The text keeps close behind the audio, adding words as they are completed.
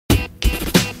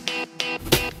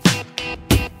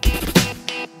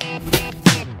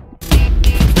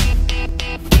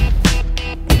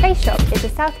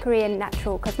South Korean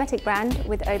natural cosmetic brand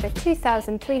with over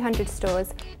 2,300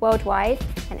 stores worldwide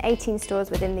and 18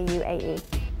 stores within the UAE.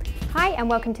 Hi and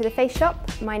welcome to the Face Shop.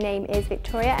 My name is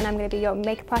Victoria and I'm going to be your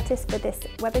makeup artist for this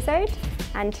webisode.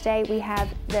 And today we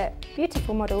have the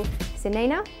beautiful model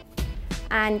Sunaina,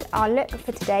 and our look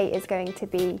for today is going to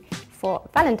be for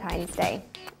Valentine's Day,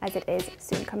 as it is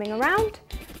soon coming around.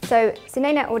 So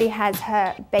Sunaina already has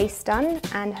her base done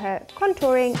and her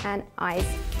contouring and eyes.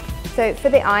 So for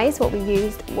the eyes, what we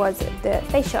used was the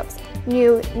Face Shop's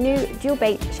new Dual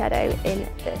Bait shadow in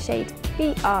the shade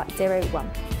BR01.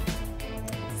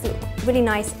 So really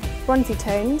nice bronzy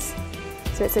tones.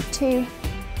 So it's a two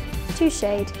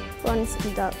shade bronze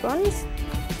and dark bronze.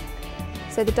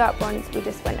 So the dark bronze, we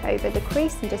just went over the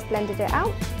crease and just blended it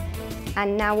out.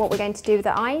 And now what we're going to do with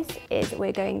the eyes is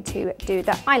we're going to do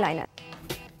the eyeliner.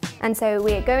 And so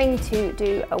we're going to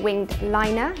do a winged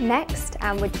liner next,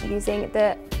 and we're using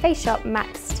the Face Shop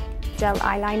Maxed Gel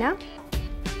Eyeliner.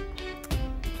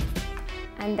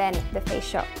 And then the Face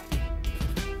Shop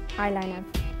eyeliner.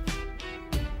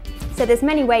 So there's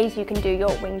many ways you can do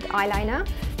your winged eyeliner.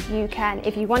 You can,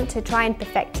 if you want to try and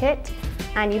perfect it,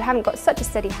 and you haven't got such a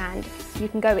steady hand, you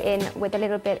can go in with a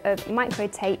little bit of micro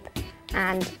tape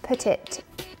and put it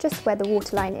just where the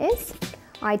waterline is.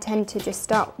 I tend to just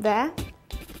start there.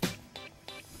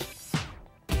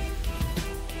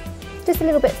 Just a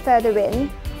little bit further in,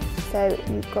 so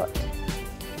you've got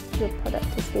your product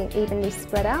is being evenly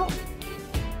spread out.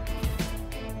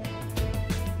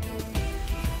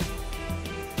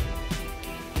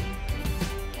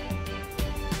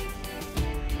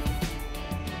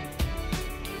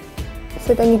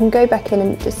 So then you can go back in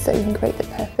and just so you can create the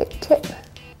perfect tip.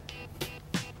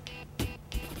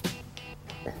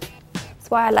 That's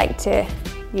why I like to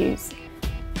use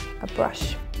a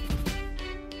brush.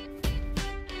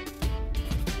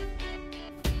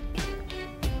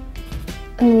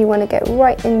 And you want to get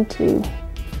right into the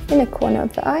inner corner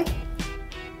of the eye.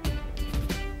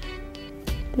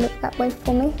 Look that way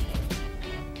for me.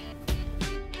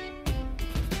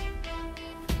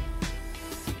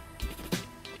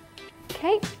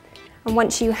 Okay, and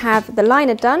once you have the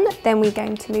liner done, then we're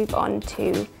going to move on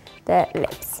to the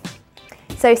lips.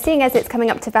 So seeing as it's coming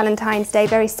up to Valentine's Day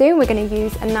very soon, we're going to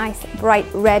use a nice bright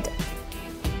red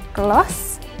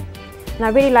gloss. And I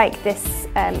really like this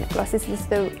gloss. This is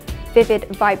the Vivid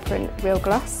Vibrant Real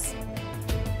Gloss.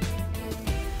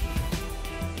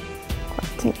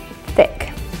 Quite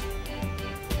thick.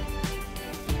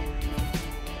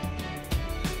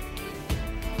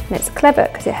 And it's clever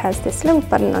because it has this little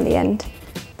button on the end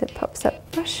that pops up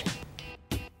the brush.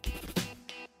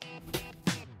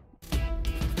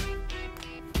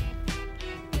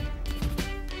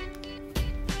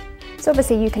 So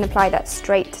obviously you can apply that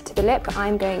straight to the lip.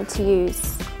 I'm going to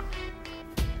use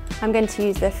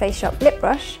the Face Shop lip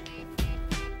brush.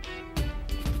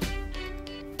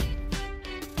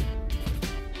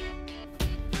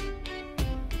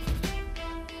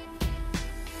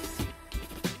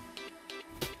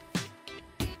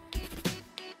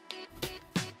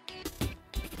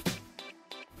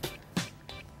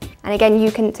 And again,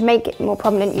 you can, to make it more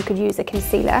prominent, you could use a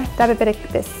concealer. Dab a bit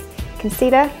of this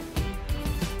concealer.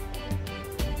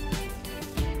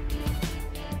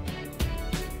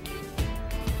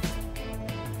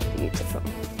 Beautiful.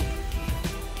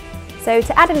 So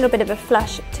to add a little bit of a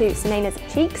flush to Sunaina's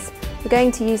cheeks, we're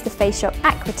going to use the Face Shop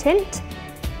Aqua Tint.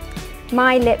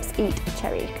 My Lips Eat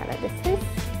Cherry colour this is.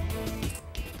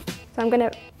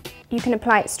 So you can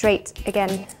apply it straight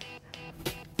again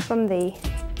from the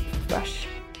brush.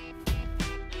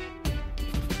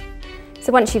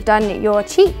 So once you've done your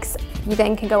cheeks, you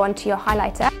then can go on to your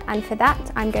highlighter, and for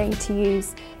that I'm going to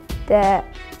use the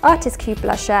Artist Cube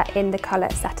blusher in the colour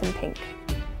Satin Pink.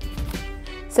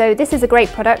 So this is a great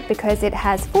product because it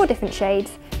has 4 different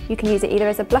shades. You can use it either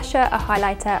as a blusher, a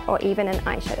highlighter, or even an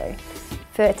eyeshadow.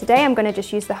 For today I'm going to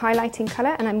just use the highlighting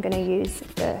colour, and I'm going to use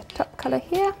the top colour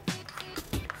here.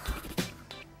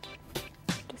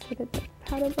 Just with a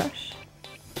powder brush.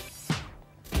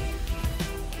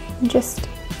 Just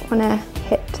want to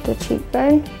hit the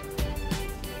cheekbone.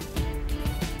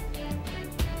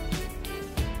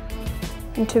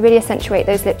 And to really accentuate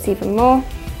those lips even more,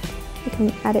 you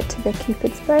can add it to the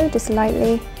Cupid's bow just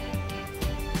lightly.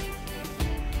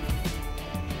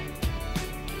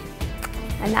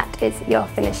 And that is your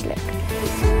finished look.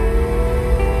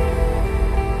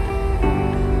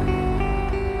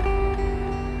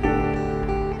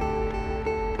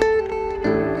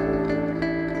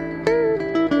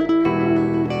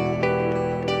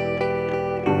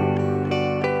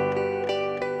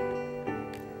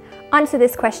 Answer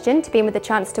this question to be in with a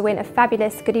chance to win a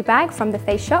fabulous goodie bag from the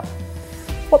Face Shop.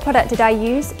 What product did I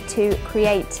use to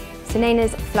create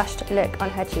Sunaina's flushed look on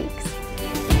her cheeks?